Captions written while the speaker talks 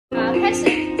开始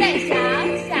在小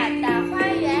小的花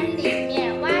园里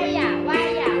面挖呀挖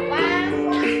呀挖，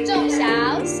种小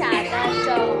小的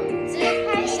种子，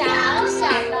开小小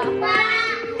的花，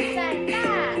在大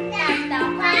大的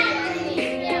花园里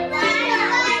面挖呀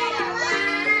挖呀挖，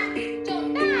种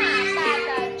大大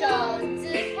的种子，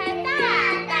开大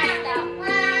大的花，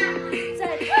在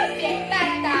特别大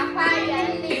的花园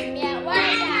里面挖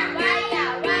呀挖呀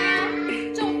挖，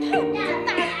种特别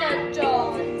大的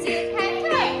种子，开特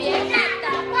别大的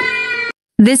花。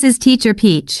This is Teacher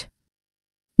Peach.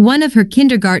 One of her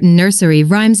kindergarten nursery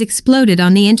rhymes exploded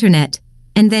on the internet,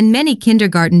 and then many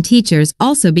kindergarten teachers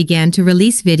also began to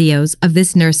release videos of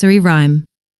this nursery rhyme.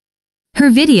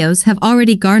 Her videos have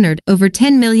already garnered over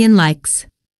 10 million likes.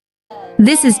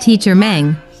 This is Teacher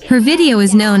Meng. Her video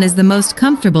is known as the most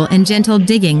comfortable and gentle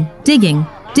digging.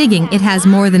 It has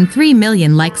more than 3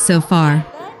 million likes so far.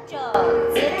 种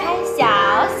子开小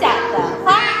小的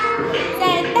花，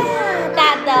在大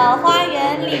大的花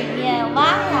园里面挖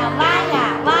呀挖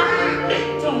呀挖，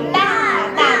种大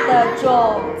大的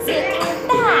种子，开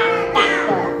大大的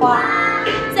花，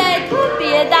在特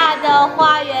别大的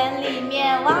花园里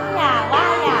面挖呀挖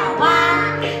呀挖，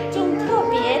种特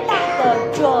别大的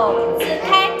种子，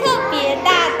开特别大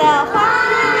的花。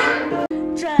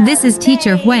This is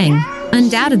Teacher Huang,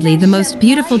 undoubtedly the most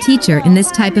beautiful teacher in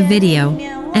this type of video,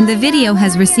 and the video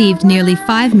has received nearly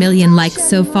 5 million likes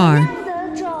so far.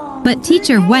 But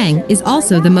Teacher Huang is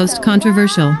also the most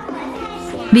controversial.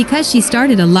 Because she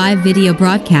started a live video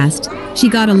broadcast, she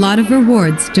got a lot of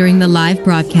rewards during the live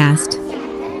broadcast.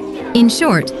 In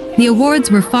short, the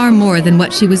awards were far more than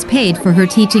what she was paid for her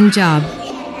teaching job.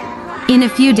 In a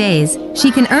few days, she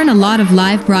can earn a lot of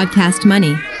live broadcast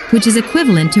money, which is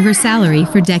equivalent to her salary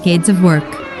for decades of work.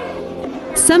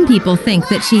 Some people think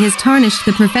that she has tarnished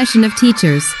the profession of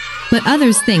teachers, but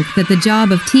others think that the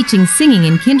job of teaching singing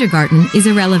in kindergarten is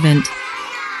irrelevant.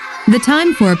 The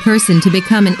time for a person to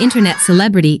become an internet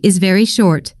celebrity is very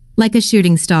short, like a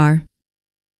shooting star.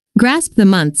 Grasp the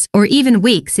months or even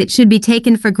weeks it should be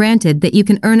taken for granted that you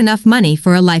can earn enough money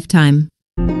for a lifetime.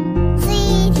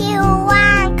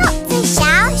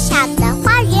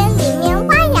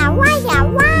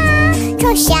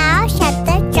 小小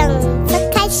的种子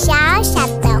开小小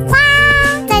的花，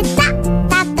在大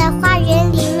大的花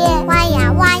园里面挖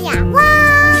呀挖呀挖，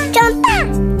种大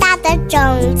大的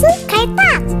种子开大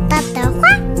大的花，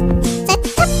在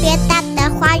特别大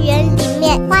的花园里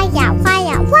面挖呀挖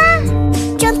呀挖，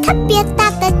种特别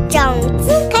大的种子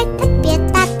开特别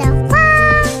大的花。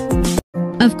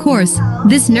 Of course,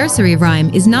 this nursery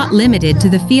rhyme is not limited to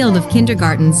the field of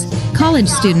kindergartens. College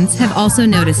students have also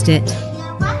noticed it.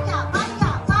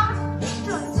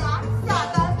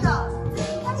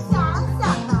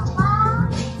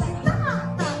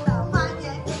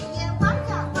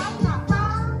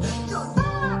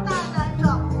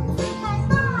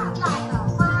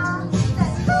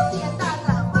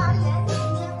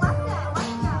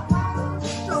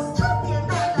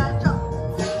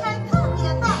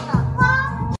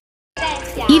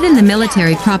 Even the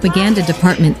military propaganda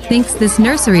department thinks this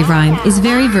nursery rhyme is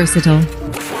very versatile.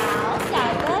 小小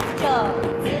的种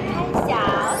子开小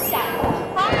小的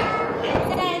花，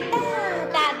在大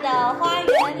大的花园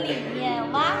里面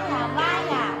挖呀挖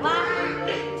呀挖，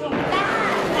种大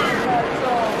大的种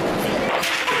子，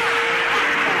开大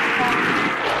大的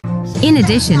花。 In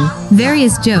addition,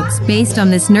 various jokes based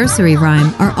on this nursery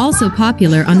rhyme are also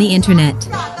popular on the internet.